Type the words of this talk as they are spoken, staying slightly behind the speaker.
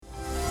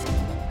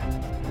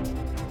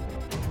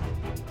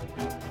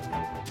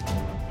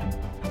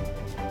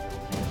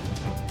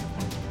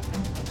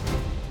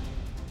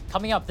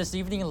Coming up this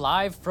evening,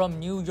 live from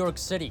New York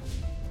City,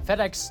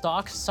 FedEx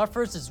stock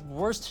suffers its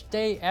worst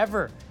day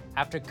ever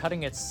after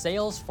cutting its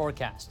sales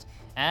forecast,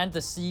 and the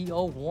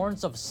CEO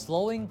warns of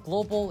slowing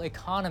global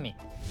economy.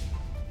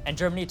 And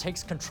Germany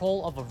takes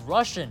control of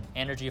Russian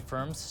energy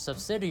firms'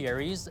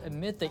 subsidiaries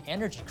amid the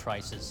energy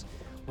crisis.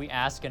 We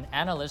ask an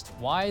analyst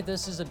why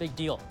this is a big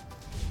deal.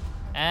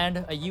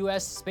 And a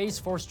U.S. Space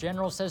Force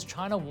general says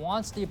China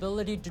wants the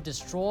ability to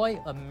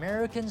destroy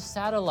American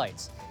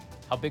satellites.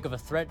 How big of a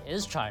threat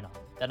is China?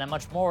 That and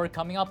much more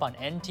coming up on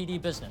NTD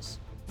Business.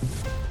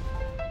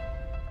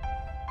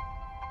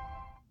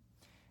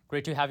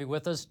 Great to have you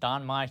with us.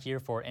 Don Ma here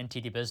for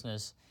NTD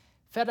Business.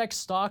 FedEx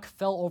stock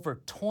fell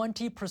over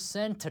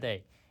 20%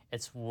 today,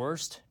 its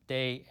worst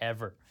day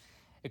ever.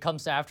 It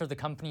comes after the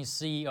company's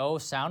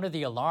CEO sounded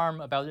the alarm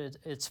about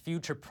its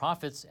future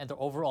profits and the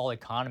overall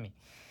economy.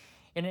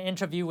 In an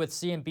interview with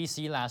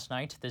CNBC last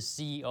night, the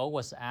CEO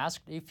was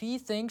asked if he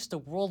thinks the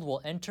world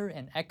will enter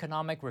an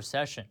economic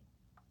recession.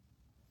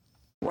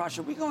 Ross,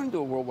 are we going into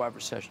a worldwide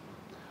recession?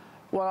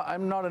 Well,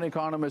 I'm not an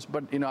economist,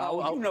 but you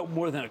know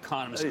more than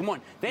economists. Come on,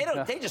 they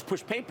don't. They just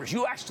push papers.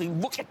 You actually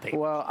look at papers.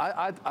 Well,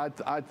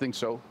 I think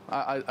so.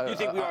 You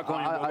think we are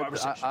going into a worldwide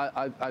recession?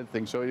 I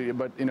think so.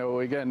 But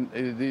again,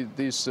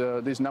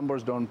 these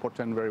numbers don't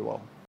portend very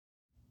well.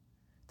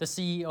 The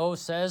CEO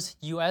says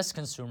U.S.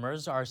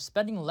 consumers are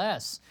spending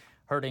less,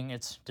 hurting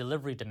its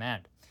delivery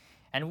demand.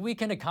 And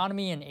weakened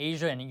economy in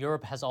Asia and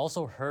Europe has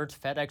also hurt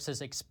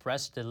FedEx's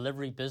express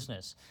delivery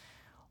business.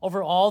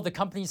 Overall, the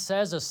company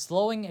says a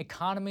slowing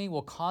economy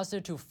will cause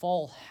it to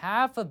fall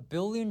 $500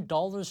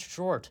 million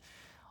short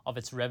of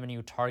its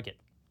revenue target.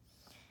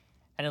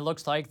 And it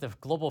looks like the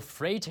global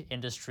freight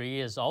industry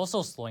is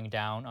also slowing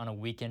down on a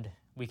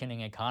weakening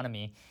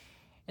economy.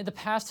 In the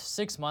past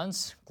 6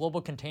 months,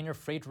 global container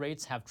freight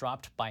rates have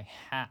dropped by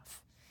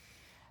half.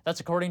 That's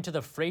according to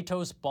the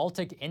Freightos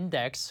Baltic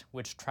Index,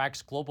 which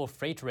tracks global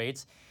freight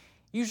rates.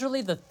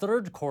 Usually the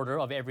third quarter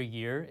of every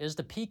year is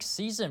the peak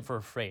season for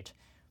freight.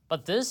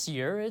 But this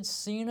year, it's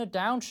seen a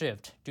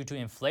downshift due to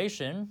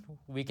inflation,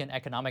 weakened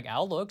economic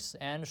outlooks,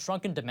 and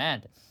shrunken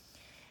demand.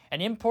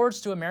 And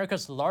imports to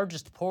America's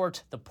largest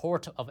port, the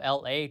Port of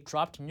LA,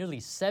 dropped nearly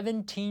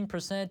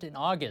 17% in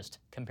August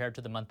compared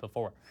to the month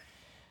before.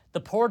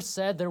 The port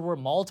said there were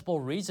multiple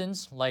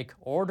reasons, like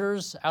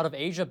orders out of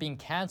Asia being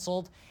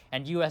canceled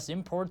and U.S.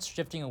 imports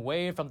shifting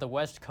away from the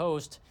West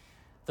Coast,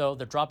 though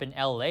the drop in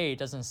LA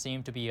doesn't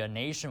seem to be a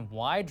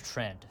nationwide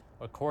trend.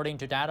 According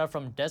to data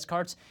from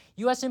Descartes,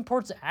 U.S.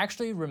 imports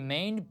actually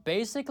remained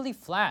basically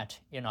flat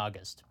in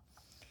August.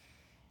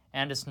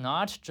 And it's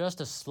not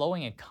just a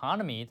slowing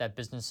economy that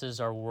businesses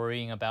are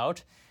worrying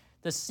about.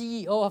 The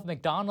CEO of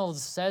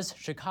McDonald's says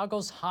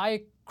Chicago's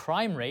high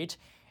crime rate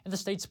and the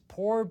state's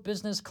poor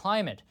business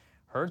climate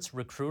hurts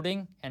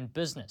recruiting and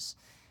business.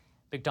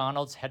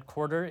 McDonald's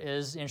headquarters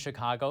is in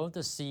Chicago.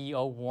 The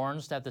CEO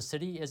warns that the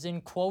city is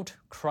in, quote,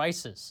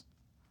 crisis.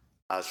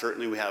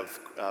 Certainly we have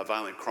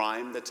violent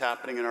crime that's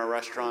happening in our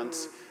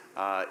restaurants.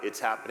 It's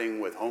happening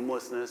with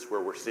homelessness,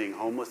 where we're seeing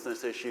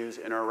homelessness issues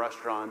in our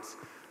restaurants.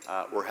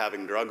 We're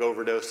having drug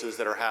overdoses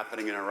that are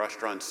happening in our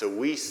restaurants. So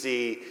we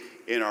see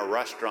in our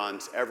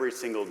restaurants every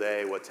single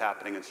day what's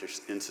happening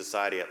in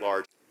society at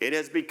large. It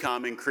has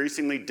become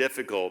increasingly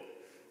difficult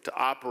to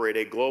operate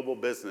a global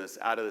business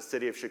out of the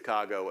city of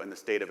Chicago and the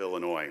state of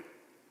Illinois.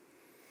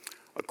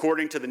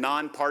 According to the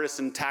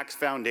Nonpartisan Tax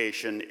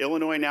Foundation,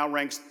 Illinois now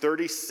ranks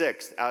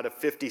 36th out of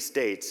 50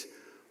 states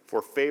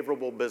for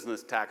favorable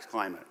business tax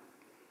climate.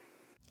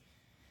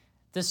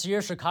 This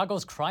year,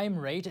 Chicago's crime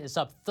rate is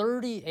up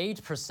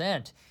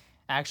 38%.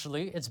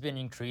 Actually, it's been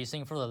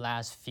increasing for the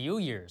last few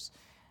years.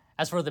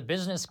 As for the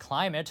business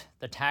climate,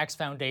 the Tax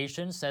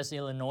Foundation says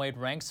Illinois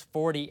ranks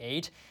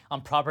 48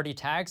 on property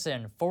tax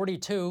and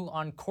 42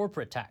 on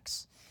corporate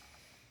tax.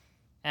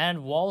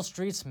 And Wall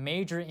Street's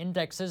major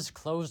indexes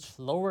closed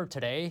lower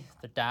today.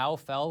 The Dow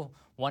fell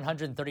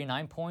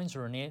 139 points,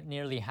 or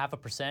nearly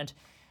 0.5%.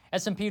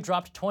 S&P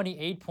dropped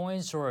 28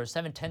 points, or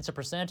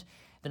 0.7%.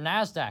 The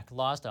Nasdaq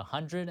lost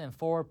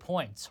 104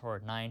 points,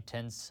 or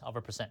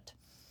 0.9%.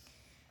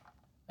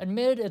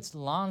 Amid its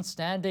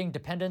long-standing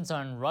dependence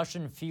on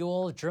Russian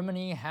fuel,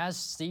 Germany has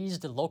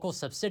seized the local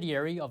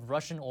subsidiary of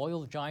Russian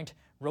oil giant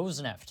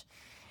Rosneft.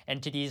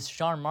 NTD's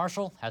Sean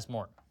Marshall has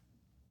more.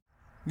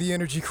 The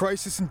energy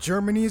crisis in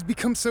Germany has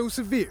become so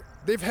severe,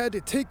 they've had to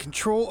take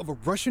control of a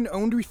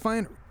Russian-owned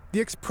refinery. The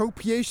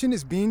expropriation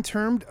is being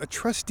termed a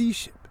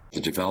trusteeship.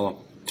 The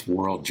developed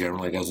world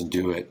generally doesn't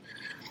do it.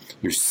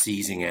 You're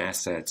seizing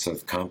assets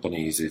of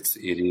companies. It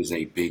is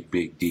a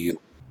big deal.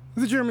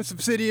 The German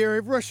subsidiary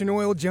of Russian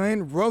oil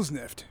giant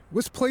Rosneft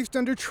was placed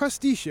under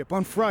trusteeship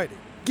on Friday,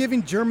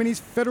 giving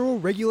Germany's federal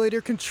regulator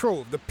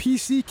control of the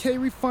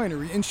PCK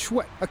refinery in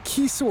Schwedt, a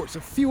key source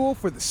of fuel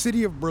for the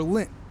city of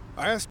Berlin.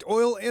 I asked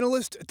oil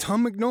analyst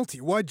Tom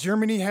McNulty why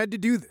Germany had to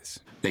do this.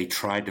 They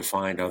tried to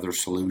find other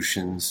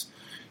solutions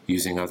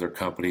using other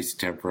companies to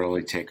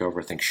temporarily take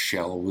over. I think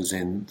Shell was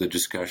in the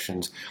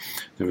discussions.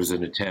 There was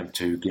an attempt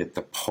to get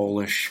the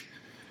Polish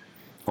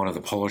one of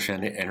the Polish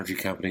energy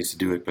companies to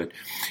do it, but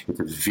it's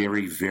a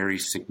very, very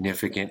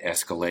significant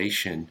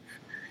escalation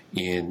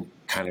in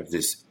kind of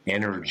this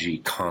energy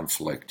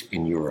conflict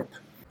in Europe.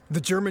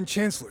 The German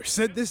chancellor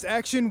said this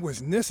action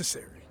was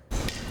necessary.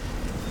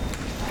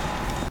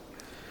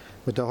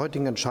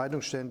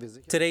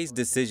 Today's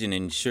decision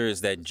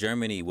ensures that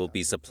Germany will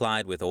be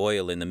supplied with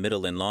oil in the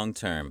middle and long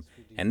term,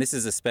 and this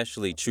is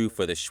especially true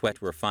for the Schwedt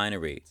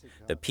refinery,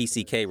 the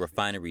PCK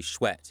refinery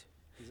Schwedt.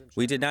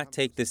 We did not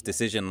take this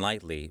decision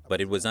lightly,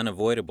 but it was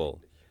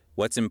unavoidable.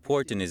 What's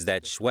important is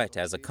that Schwedt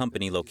as a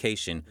company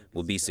location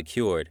will be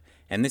secured,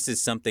 and this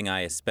is something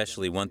I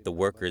especially want the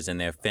workers and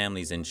their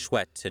families in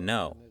Schwedt to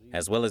know,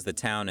 as well as the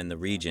town and the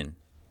region.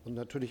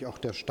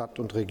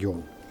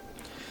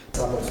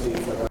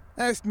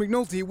 Asked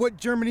McNulty what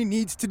Germany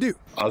needs to do.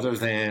 Other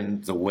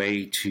than the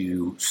way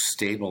to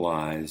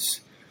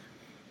stabilize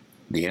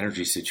the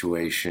energy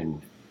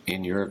situation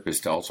in Europe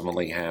is to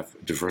ultimately have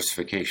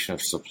diversification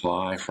of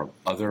supply from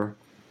other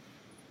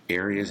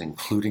areas,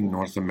 including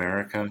North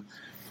America,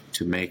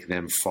 to make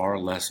them far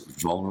less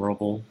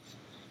vulnerable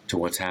to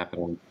what's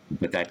happening.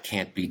 But that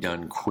can't be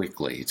done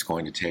quickly. It's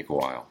going to take a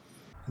while.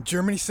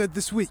 Germany said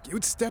this week it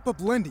would step up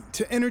lending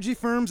to energy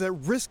firms at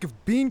risk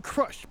of being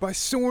crushed by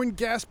soaring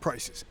gas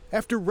prices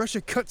after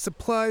Russia cut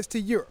supplies to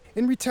Europe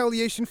in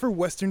retaliation for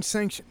Western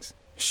sanctions.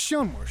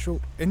 Sean Marshall,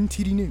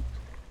 NTD News.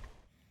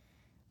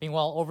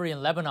 Meanwhile, over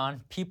in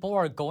Lebanon, people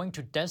are going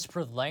to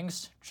desperate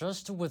lengths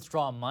just to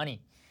withdraw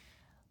money.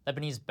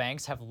 Lebanese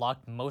banks have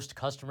locked most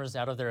customers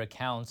out of their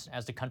accounts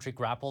as the country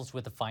grapples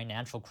with a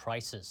financial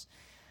crisis.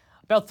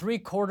 About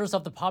 3/4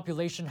 of the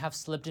population have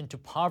slipped into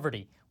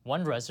poverty.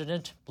 One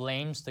resident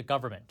blames the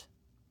government.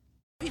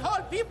 The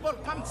whole people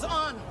comes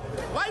on.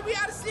 Why we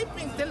are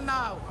sleeping till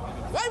now?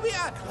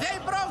 They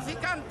broke the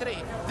country.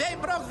 They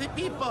broke the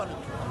people.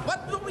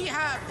 What do we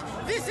have?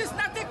 This is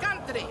not a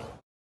country.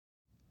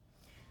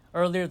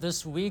 Earlier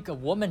this week, a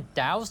woman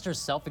doused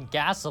herself in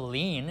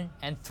gasoline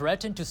and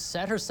threatened to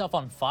set herself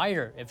on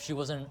fire if she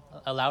wasn't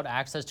allowed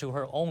access to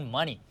her own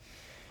money.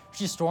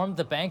 She stormed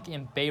the bank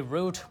in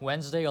Beirut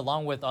Wednesday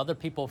along with other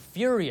people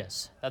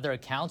furious that their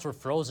accounts were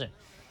frozen.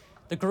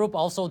 The group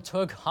also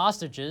took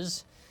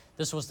hostages.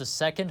 This was the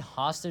second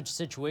hostage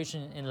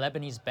situation in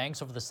Lebanese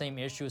banks over the same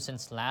issue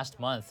since last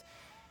month.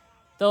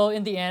 Though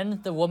in the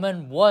end, the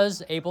woman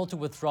was able to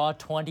withdraw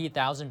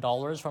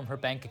 $20,000 from her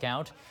bank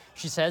account.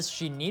 She says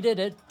she needed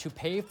it to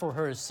pay for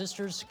her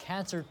sister's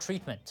cancer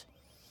treatment.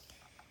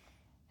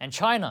 And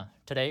China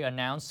today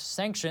announced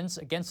sanctions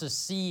against the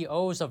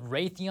CEOs of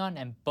Raytheon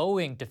and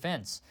Boeing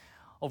Defense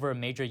over a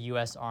major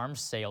U.S.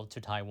 arms sale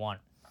to Taiwan.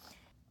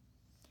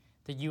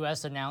 The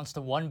U.S. announced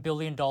a $1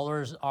 billion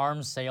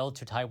arms sale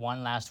to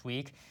Taiwan last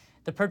week.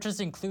 The purchase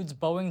includes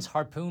Boeing's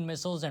Harpoon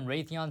missiles and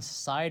Raytheon's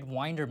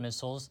Sidewinder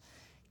missiles.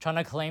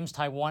 China claims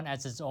Taiwan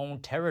as its own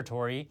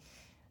territory.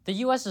 The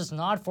U.S. does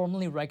not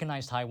formally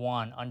recognize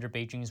Taiwan under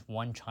Beijing's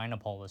One China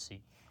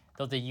policy.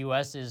 Though the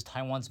U.S. is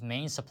Taiwan's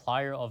main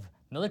supplier of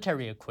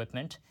military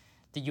equipment,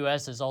 the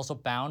U.S. is also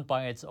bound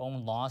by its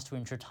own laws to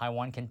ensure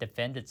Taiwan can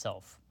defend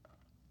itself.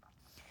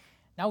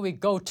 Now we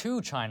go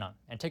to China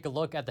and take a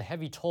look at the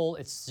heavy toll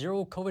its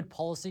zero-COVID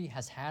policy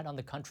has had on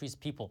the country's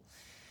people.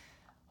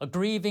 A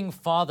grieving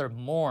father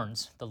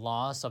mourns the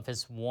loss of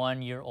his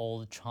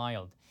 1-year-old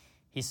child.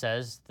 He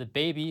says the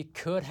baby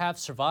could have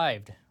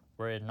survived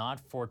were it not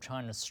for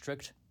China's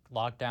strict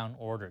lockdown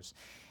orders.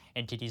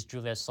 NTD's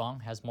Julia Song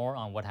has more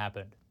on what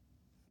happened.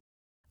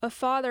 A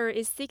father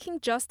is seeking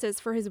justice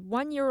for his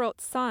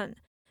 1-year-old son.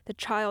 The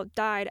child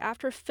died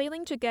after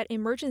failing to get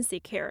emergency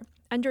care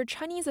under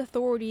Chinese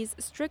authorities'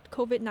 strict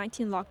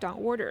COVID-19 lockdown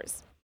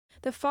orders.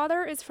 The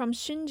father is from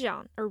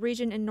Xinjiang, a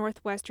region in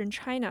northwestern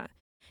China.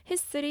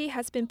 His city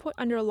has been put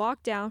under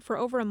lockdown for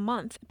over a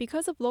month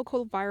because of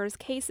local virus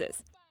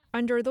cases.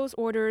 Under those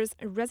orders,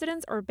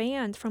 residents are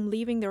banned from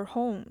leaving their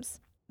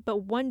homes.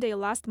 But one day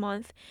last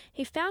month,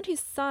 he found his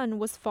son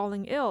was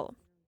falling ill.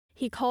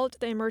 He called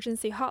the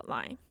emergency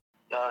hotline.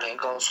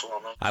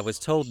 I was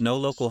told no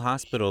local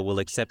hospital will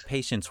accept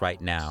patients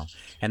right now,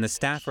 and the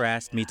staffer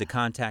asked me to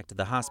contact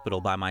the hospital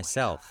by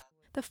myself.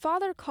 The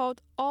father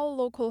called all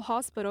local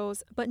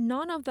hospitals, but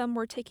none of them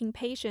were taking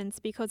patients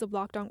because of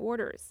lockdown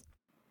orders.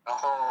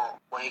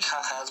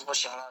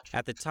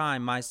 At the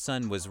time, my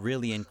son was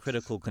really in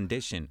critical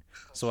condition,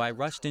 so I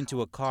rushed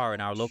into a car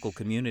in our local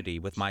community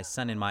with my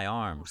son in my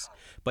arms.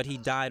 But he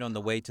died on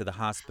the way to the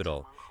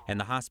hospital, and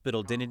the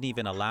hospital didn't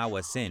even allow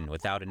us in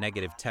without a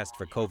negative test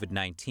for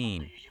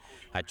COVID-19.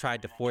 I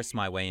tried to force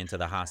my way into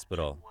the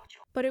hospital.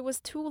 But it was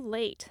too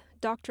late.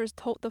 Doctors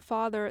told the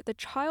father the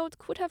child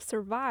could have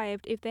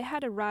survived if they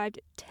had arrived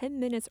 10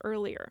 minutes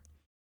earlier.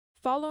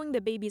 Following the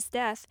baby's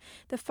death,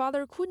 the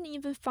father couldn't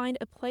even find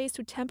a place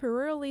to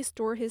temporarily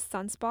store his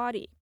son's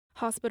body.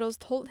 Hospitals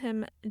told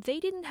him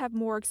they didn't have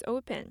morgues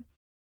open.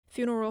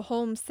 Funeral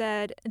homes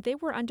said they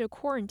were under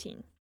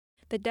quarantine.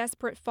 The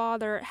desperate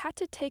father had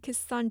to take his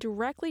son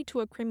directly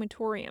to a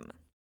crematorium.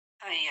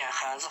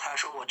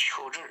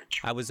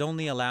 I was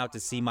only allowed to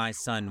see my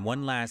son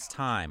one last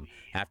time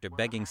after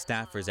begging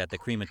staffers at the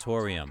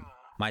crematorium.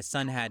 My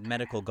son had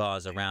medical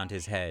gauze around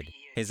his head.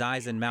 His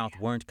eyes and mouth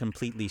weren't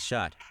completely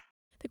shut.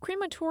 The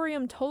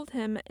crematorium told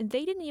him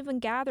they didn't even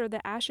gather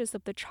the ashes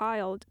of the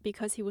child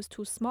because he was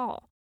too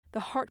small. The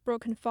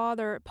heartbroken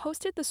father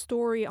posted the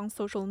story on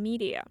social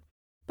media.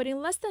 But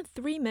in less than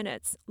 3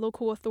 minutes,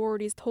 local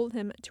authorities told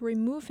him to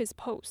remove his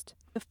post.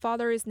 The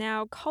father is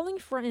now calling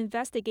for an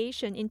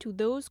investigation into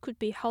those who could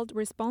be held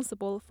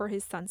responsible for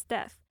his son's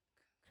death.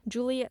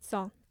 Juliet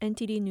Song,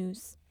 NTD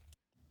News.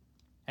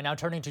 And now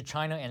turning to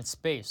China and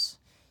space.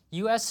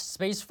 U.S.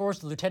 Space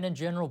Force Lieutenant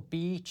General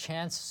B.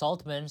 Chance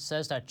Saltzman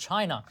says that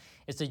China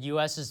is the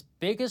U.S.'s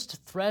biggest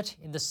threat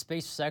in the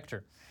space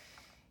sector.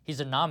 He's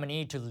a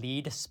nominee to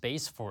lead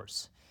Space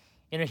Force.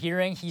 In a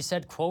hearing, he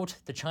said, quote,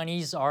 "The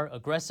Chinese are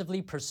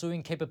aggressively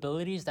pursuing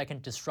capabilities that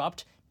can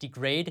disrupt,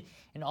 degrade,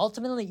 and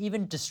ultimately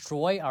even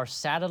destroy our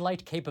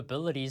satellite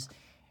capabilities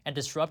and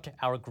disrupt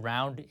our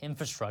ground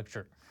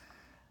infrastructure."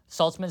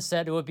 Saltzman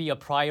said it would be a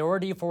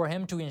priority for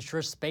him to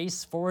ensure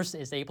Space Force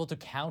is able to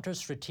counter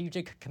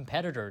strategic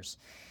competitors,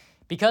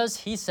 because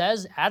he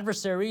says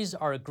adversaries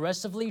are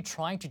aggressively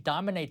trying to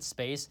dominate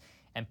space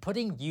and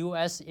putting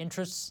U.S.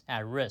 interests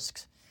at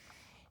risk.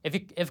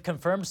 If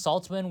confirmed,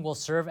 Saltzman will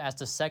serve as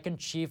the second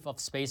chief of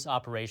space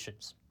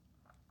operations.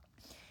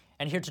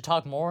 And here to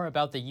talk more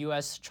about the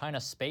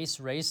U.S.-China space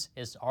race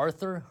is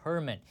Arthur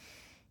Herman.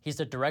 He's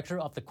the director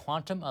of the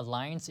Quantum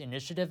Alliance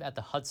Initiative at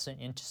the Hudson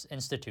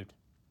Institute.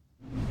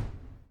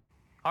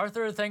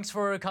 Arthur, thanks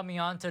for coming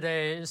on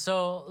today.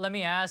 So let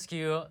me ask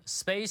you,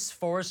 Space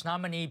Force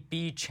nominee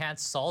B.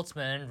 Chance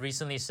Saltzman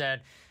recently said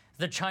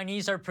the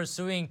Chinese are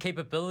pursuing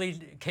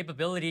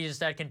capabilities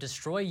that can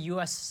destroy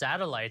U.S.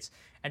 satellites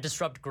and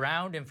disrupt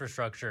ground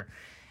infrastructure.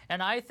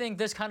 And I think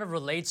this kind of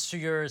relates to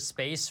your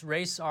space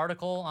race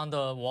article on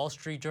the Wall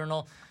Street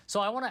Journal.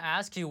 So I want to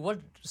ask you what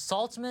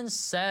Saltzman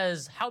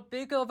says. How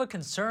big of a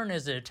concern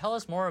is it? Tell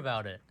us more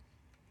about it.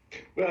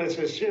 Well, it's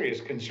a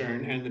serious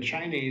concern, and the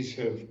Chinese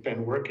have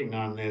been working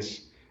on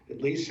this at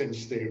least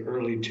since the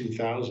early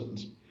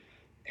 2000s.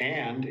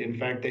 And in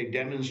fact, they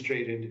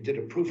did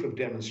a proof of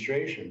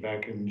demonstration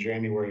back in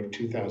January of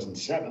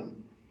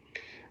 2007,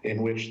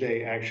 in which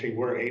they actually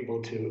were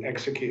able to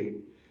execute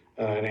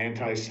an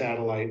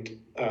anti-satellite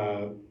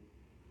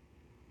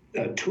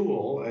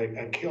tool,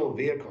 a kill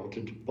vehicle to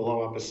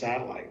blow up a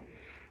satellite,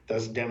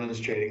 thus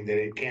demonstrating that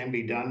it can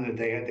be done and that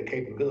they had the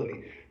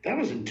capability. That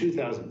was in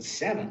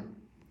 2007.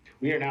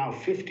 We are now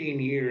 15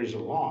 years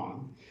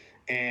along,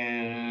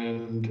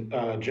 and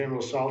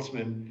General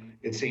Saltzman,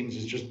 it seems,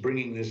 is just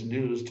bringing this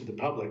news to the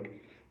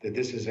public that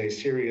this is a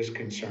serious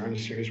concern, a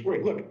serious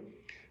worry. Look,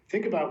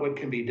 think about what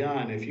can be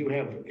done if you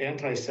have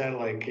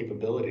anti-satellite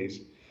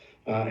capabilities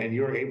and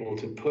you're able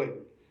to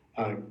put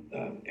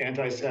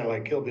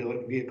anti-satellite kill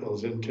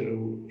vehicles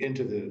into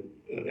the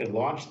and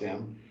launch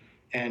them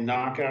and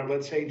knock out,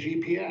 let's say,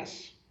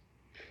 GPS.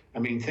 I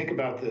mean, think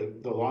about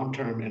the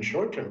long-term and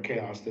short-term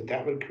chaos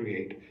that would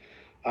create,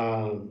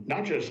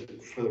 not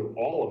just for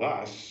all of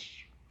us,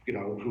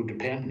 who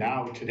depend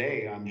now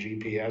today on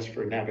GPS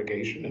for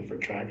navigation and for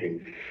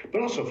tracking,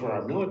 but also for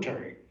our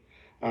military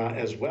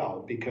as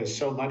well, because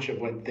so much of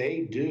what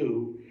they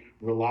do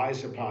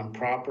relies upon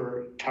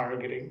proper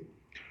targeting,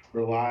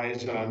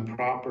 relies on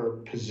proper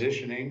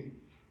positioning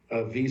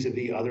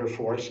vis-a-vis other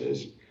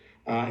forces,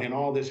 and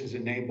all this is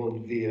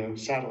enabled via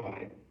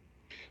satellite.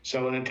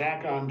 So an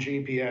attack on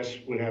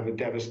GPS would have a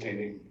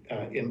devastating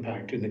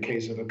impact in the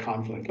case of a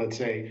conflict, let's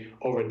say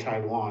over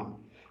Taiwan,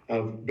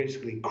 of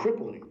basically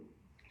crippling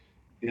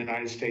the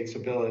United States'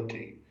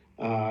 ability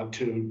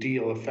to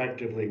deal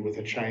effectively with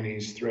a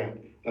Chinese threat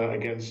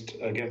against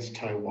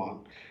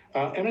Taiwan.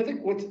 And I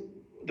think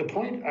the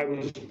point I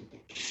was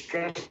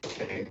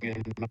stressing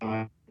in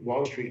my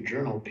Wall Street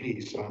Journal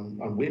piece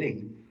on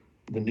winning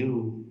the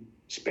new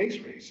space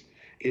race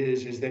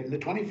is that in the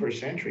 21st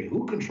century,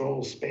 who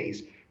controls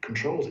space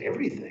controls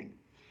everything.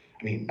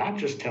 I mean, not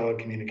just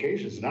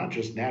telecommunications, not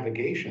just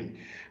navigation,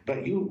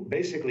 but you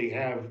basically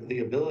have the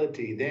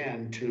ability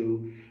then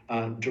to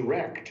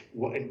direct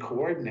and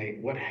coordinate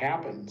what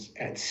happens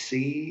at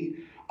sea,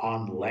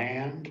 on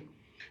land.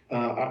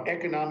 Our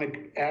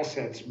economic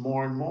assets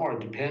more and more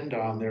depend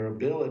on their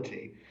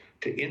ability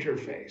to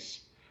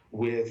interface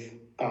with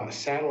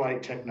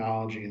satellite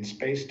technology and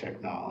space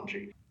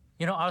technology.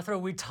 Arthur,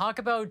 we talk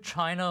about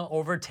China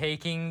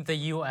overtaking the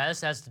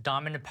U.S. as the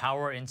dominant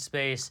power in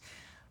space.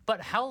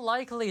 But how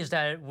likely is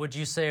that, would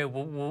you say?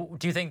 Do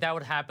you think that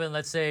would happen,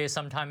 let's say,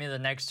 sometime in the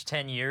next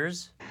 10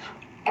 years?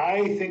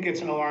 I think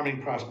it's an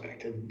alarming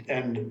prospect.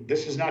 And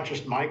this is not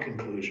just my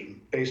conclusion,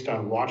 based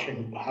on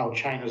watching how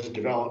China's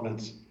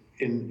developments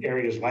in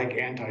areas like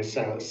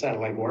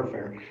anti-satellite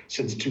warfare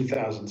since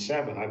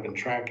 2007. I've been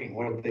tracking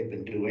what they've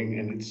been doing,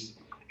 and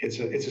it's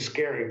a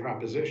scary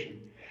proposition.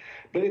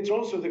 But it's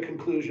also the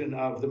conclusion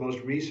of the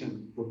most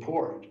recent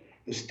report,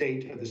 the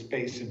State of the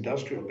Space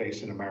Industrial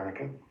Base in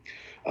America,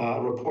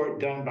 a report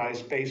done by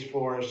Space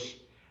Force,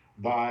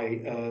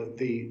 by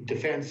the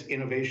Defense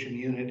Innovation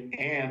Unit,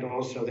 and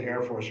also the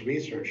Air Force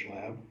Research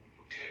Lab,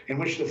 in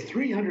which the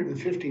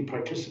 350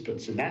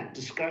 participants in that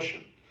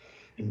discussion,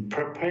 in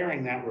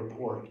preparing that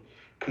report,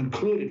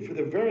 concluded for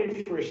the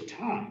very first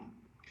time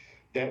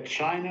that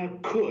China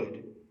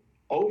could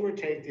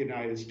overtake the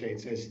United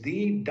States as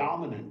the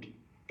dominant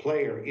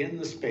player in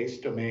the space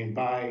domain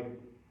by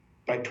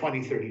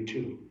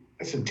 2032.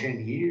 That's in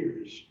 10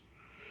 years.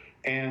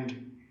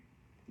 And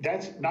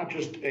that's not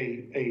just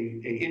a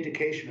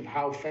indication of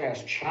how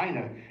fast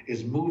China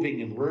is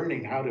moving and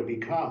learning how to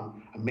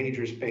become a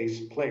major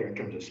space player in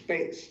terms of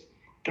space,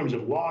 in terms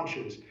of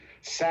launches,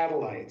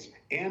 satellites,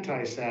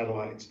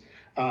 anti-satellites,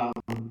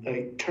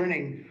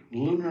 turning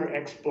lunar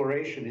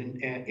exploration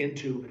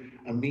into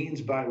a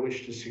means by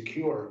which to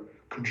secure,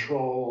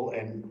 control,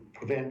 and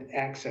prevent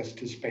access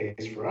to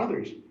space for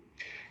others.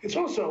 It's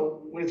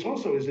also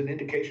is an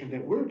indication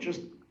that we're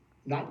just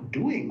not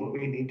doing what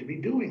we need to be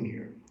doing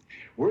here.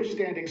 We're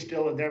standing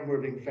still and they're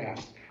moving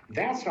fast.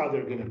 That's how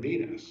they're going to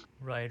beat us.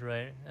 Right.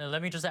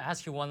 Let me just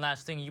ask you one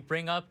last thing. You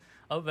bring up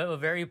a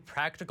very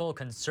practical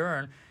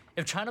concern.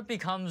 If China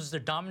becomes the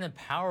dominant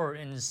power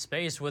in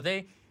space, would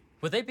they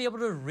be able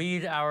to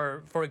read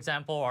for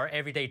example, our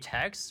everyday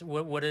text?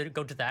 Would it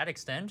go to that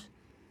extent?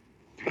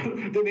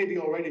 They may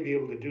already be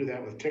able to do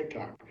that with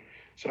TikTok.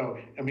 So,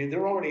 I mean,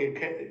 they're already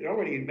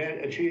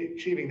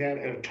achieving that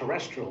at a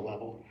terrestrial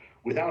level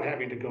without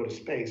having to go to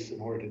space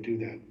in order to do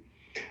that.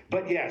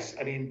 But yes,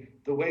 I mean,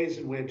 the ways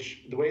in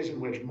which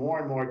more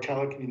and more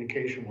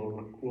telecommunication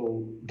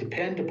will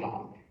depend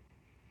upon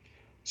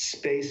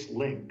space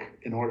link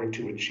in order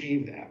to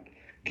achieve that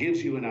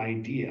gives you an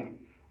idea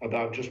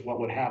about just what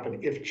would happen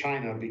if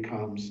China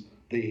becomes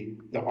the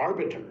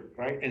arbiter,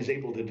 right, and is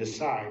able to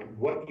decide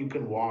what you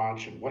can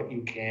watch and what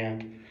you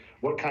can't,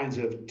 what kinds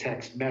of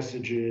text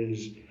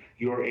messages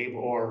you're able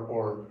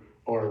or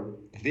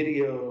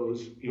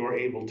videos you're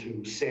able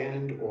to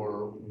send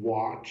or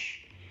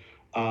watch.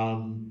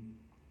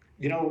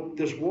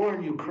 This war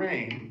in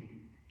Ukraine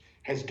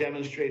has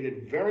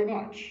demonstrated very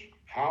much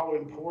how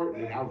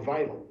important and how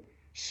vital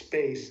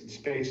space and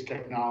space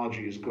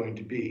technology is going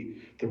to be.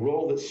 The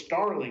role that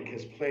Starlink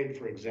has played,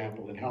 for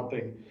example, in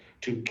helping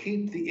to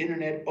keep the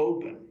internet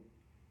open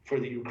for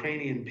the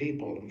Ukrainian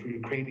people and for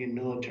Ukrainian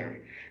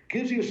military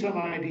gives you some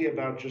idea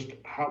about just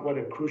what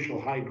a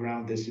crucial high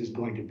ground this is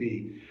going to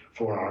be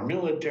for our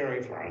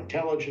military, for our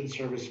intelligence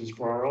services,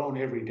 for our own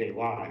everyday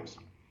lives.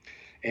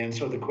 And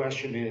so the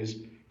question is,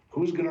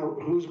 who's going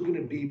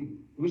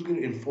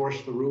to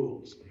enforce the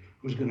rules?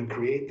 Who's going to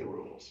create the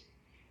rules?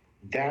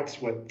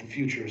 That's what the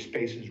future of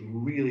space is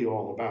really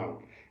all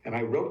about. And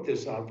I wrote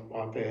this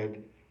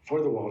op-ed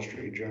for the Wall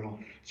Street Journal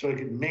so I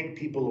could make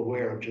people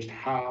aware of just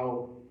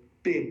how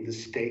big the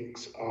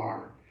stakes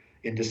are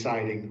in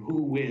deciding who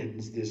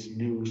wins this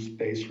new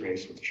space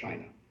race with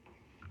China.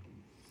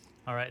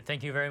 All right.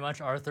 Thank you very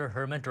much, Arthur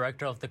Herman,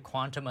 Director of the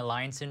Quantum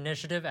Alliance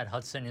Initiative at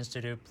Hudson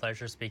Institute.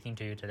 Pleasure speaking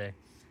to you today.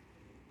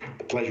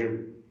 The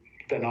pleasure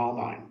been all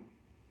mine.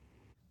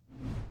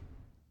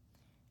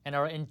 And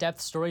our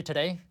in-depth story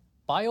today,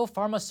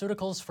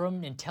 biopharmaceuticals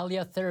from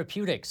Intellia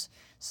Therapeutics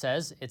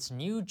says its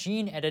new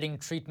gene editing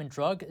treatment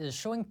drug is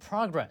showing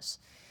progress.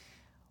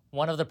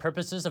 One of the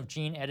purposes of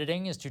gene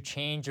editing is to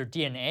change your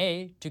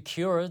DNA to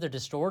cure the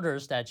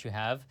disorders that you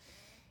have.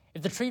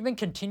 If the treatment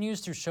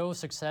continues to show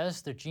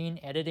success, the gene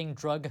editing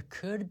drug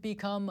could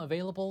become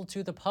available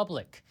to the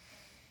public.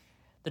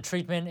 The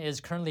treatment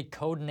is currently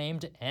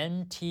codenamed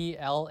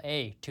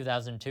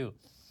NTLA-2002.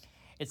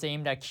 It's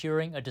aimed at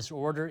curing a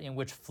disorder in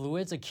which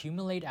fluids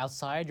accumulate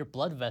outside your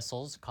blood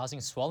vessels, causing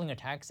swelling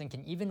attacks and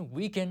can even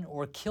weaken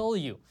or kill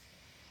you.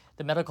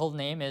 The medical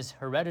name is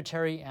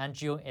hereditary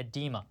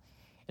angioedema.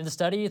 In the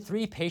study,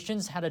 3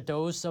 patients had a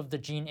dose of the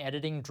gene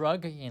editing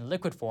drug in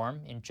liquid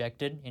form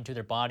injected into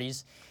their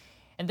bodies,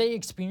 and they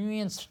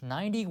experienced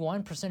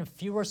 91%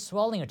 fewer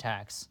swelling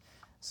attacks.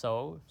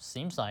 So,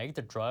 seems like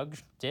the drug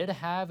did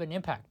have an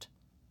impact.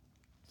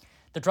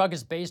 The drug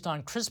is based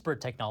on CRISPR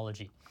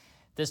technology.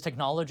 This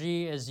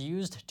technology is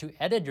used to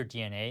edit your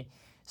DNA.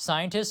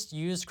 Scientists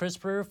use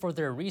CRISPR for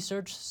their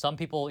research. Some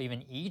people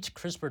even eat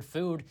CRISPR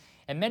food,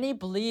 and many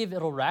believe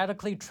it'll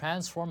radically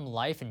transform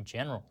life in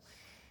general.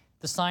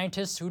 The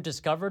scientists who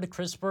discovered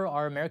CRISPR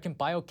are American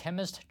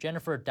biochemist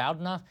Jennifer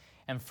Doudna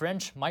and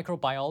French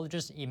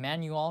microbiologist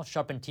Emmanuel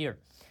Charpentier.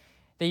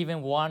 They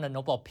even won a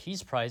Nobel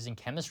Peace Prize in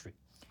chemistry.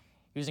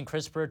 Using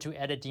CRISPR to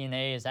edit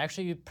DNA is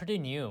actually pretty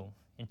new.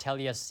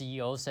 Intellia's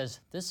CEO says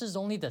this is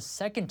only the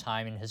second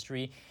time in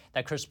history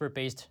that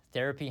CRISPR-based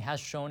therapy has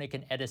shown it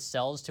can edit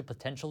cells to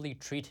potentially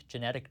treat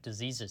genetic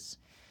diseases.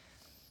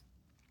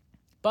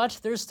 But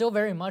there's still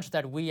very much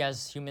that we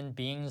as human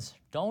beings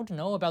don't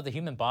know about the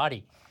human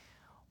body.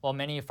 While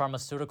many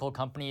pharmaceutical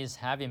companies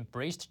have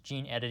embraced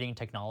gene editing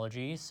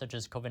technology, such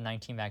as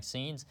COVID-19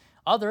 vaccines,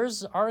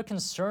 others are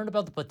concerned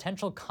about the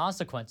potential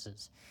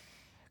consequences.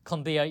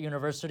 Columbia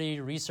University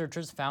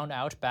researchers found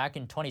out back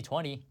in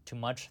 2020, to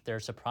much their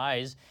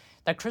surprise,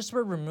 that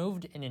CRISPR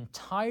removed an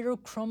entire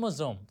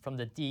chromosome from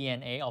the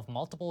DNA of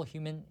multiple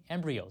human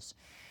embryos.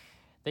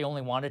 They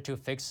only wanted to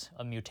fix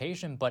a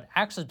mutation, but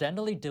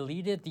accidentally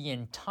deleted the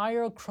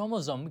entire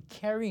chromosome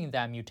carrying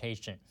that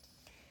mutation.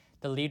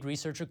 The lead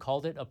researcher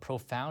called it a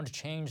profound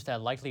change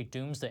that likely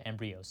dooms the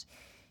embryos.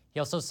 He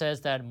also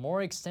says that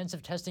more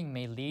extensive testing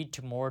may lead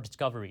to more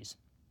discoveries.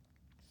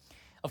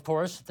 Of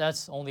course,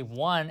 that's only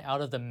one out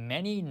of the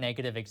many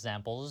negative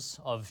examples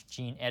of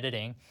gene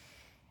editing.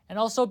 And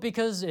also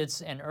because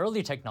it's an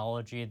early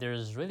technology,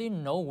 there's really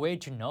no way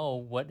to know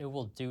what it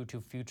will do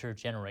to future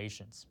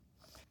generations.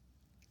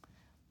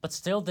 But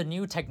still, the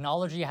new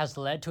technology has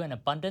led to an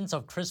abundance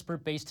of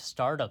CRISPR-based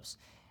startups.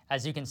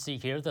 As you can see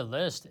here, the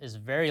list is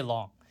very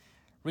long.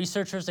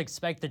 Researchers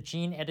expect the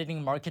gene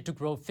editing market to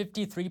grow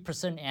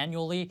 53%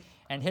 annually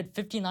and hit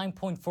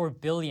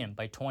 $59.4 billion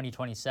by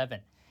 2027.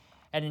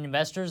 And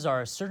investors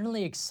are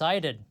certainly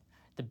excited.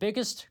 The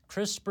biggest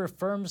CRISPR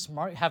firms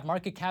have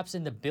market caps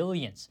in the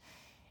billions.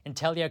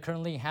 Intellia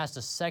currently has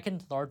the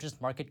second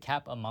largest market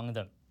cap among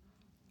them.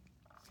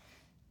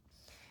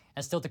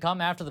 And still to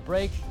come after the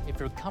break, if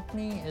your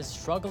company is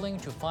struggling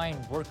to find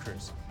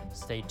workers,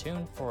 stay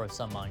tuned for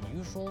some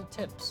unusual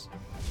tips.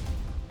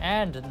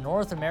 And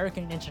North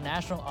American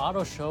International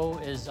Auto Show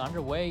is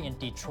underway in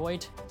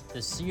Detroit.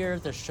 This year,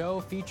 the show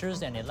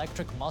features an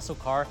electric muscle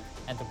car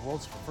and the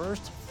world's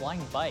first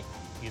flying bike.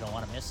 You don't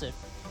want to miss it.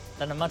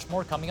 Then and much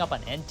more coming up on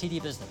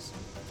NTD Business.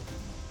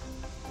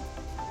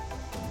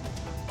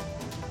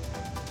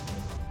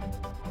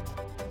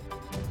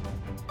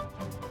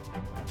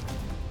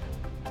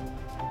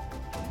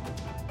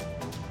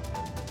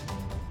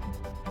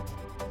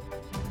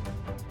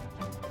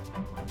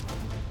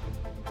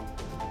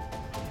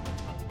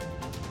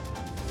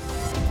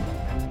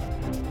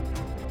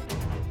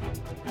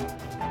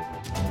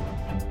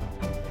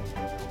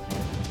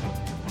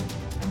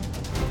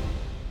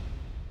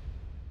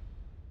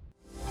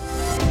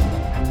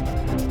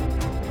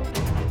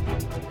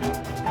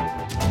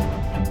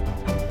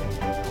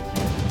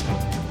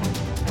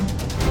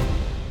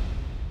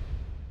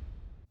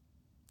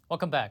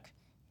 Welcome back.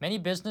 Many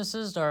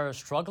businesses are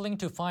struggling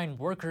to find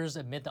workers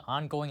amid the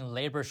ongoing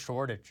labor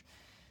shortage.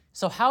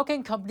 So how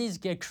can companies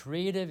get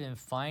creative in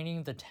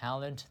finding the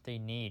talent they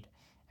need?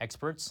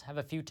 Experts have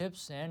a few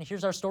tips, and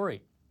here's our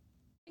story.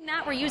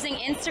 We're using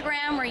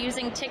Instagram, we're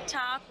using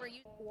TikTok.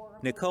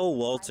 Nicole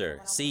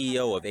Walter,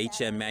 CEO of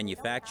HM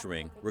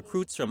Manufacturing,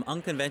 recruits from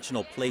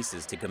unconventional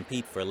places to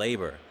compete for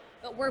labor.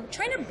 But we're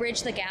trying to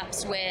bridge the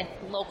gaps with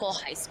local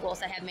high schools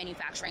that have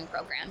manufacturing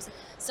programs.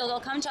 So they'll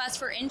come to us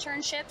for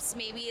internships.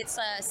 Maybe it's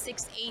a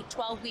 6, 8,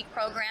 12-week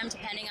program,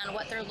 depending on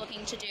what they're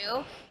looking to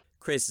do.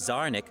 Chris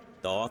Zarnick,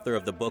 the author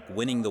of the book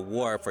Winning the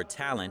War for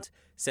Talent,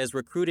 says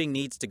recruiting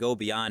needs to go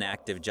beyond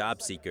active job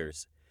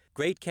seekers.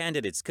 Great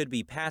candidates could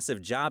be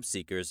passive job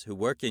seekers who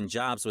work in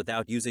jobs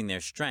without using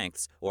their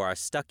strengths or are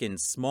stuck in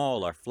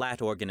small or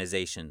flat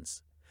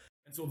organizations.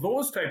 And so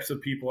those types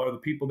of people are the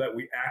people that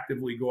we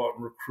actively go out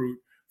and recruit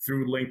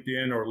through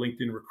LinkedIn or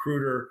LinkedIn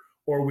Recruiter,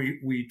 or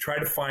we try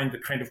to find the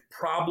kind of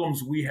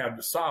problems we have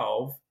to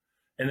solve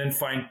and then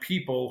find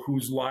people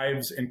whose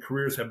lives and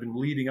careers have been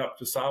leading up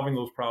to solving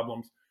those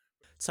problems.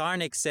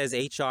 Zarnick says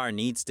HR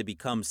needs to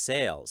become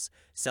sales,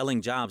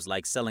 selling jobs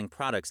like selling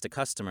products to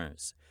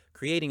customers.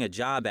 Creating a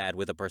job ad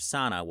with a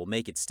persona will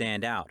make it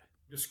stand out.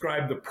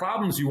 Describe the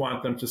problems you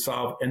want them to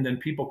solve, and then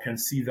people can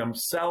see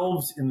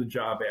themselves in the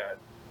job ad.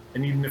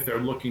 And even if they're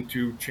looking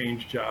to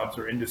change jobs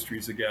or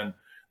industries again,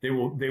 they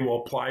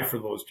will apply for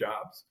those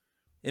jobs.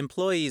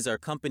 Employees are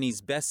companies'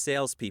 best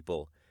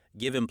salespeople.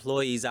 Give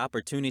employees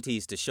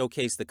opportunities to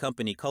showcase the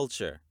company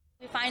culture.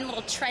 We find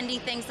little trendy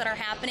things that are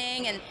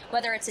happening, and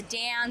whether it's a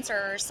dance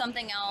or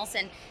something else,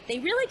 and they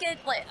really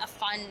get like a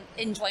fun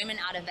enjoyment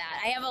out of that.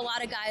 I have a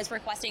lot of guys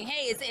requesting,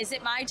 hey, is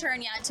it my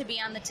turn yet to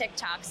be on the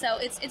TikTok? So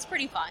it's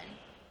pretty fun.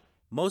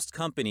 Most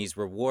companies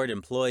reward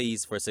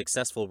employees for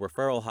successful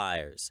referral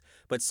hires,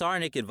 but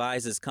Zarnick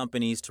advises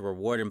companies to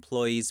reward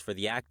employees for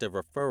the act of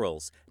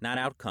referrals, not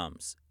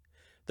outcomes.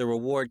 The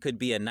reward could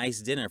be a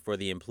nice dinner for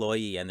the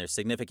employee and their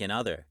significant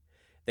other.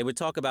 They would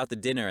talk about the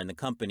dinner and the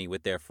company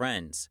with their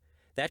friends.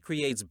 That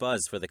creates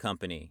buzz for the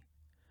company.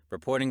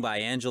 Reporting by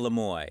Angela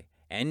Moy,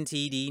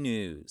 NTD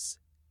News.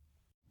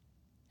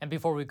 And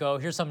before we go,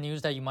 here's some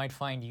news that you might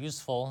find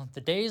useful.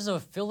 The days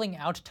of filling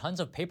out tons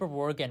of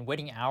paperwork and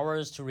waiting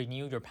hours to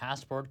renew your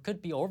passport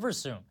could be over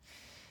soon.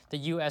 The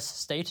U.S.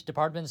 State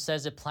Department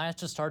says it plans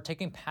to start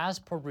taking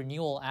passport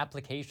renewal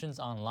applications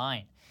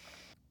online.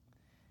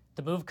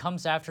 The move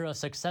comes after a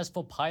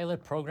successful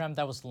pilot program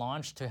that was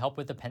launched to help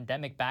with the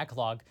pandemic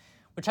backlog,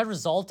 which had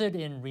resulted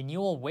in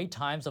renewal wait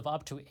times of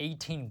up to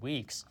 18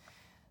 weeks.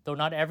 Though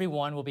not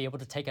everyone will be able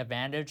to take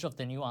advantage of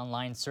the new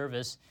online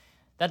service.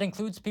 That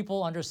includes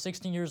people under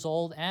 16 years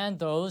old and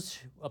those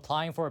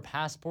applying for a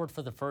passport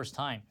for the first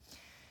time.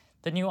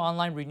 The new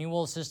online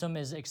renewal system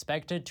is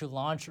expected to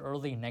launch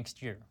early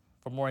next year.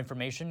 For more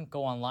information,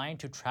 go online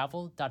to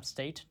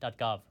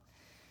travel.state.gov.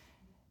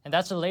 And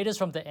that's the latest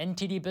from the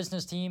NTD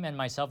Business team and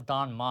myself,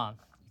 Don Ma.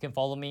 You can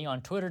follow me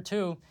on Twitter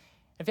too.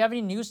 If you have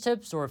any news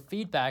tips or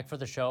feedback for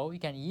the show, you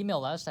can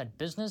email us at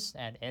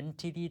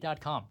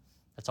business@ntd.com.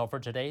 That's all for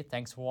today.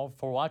 Thanks for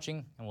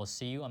watching, and we'll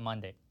see you on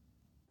Monday.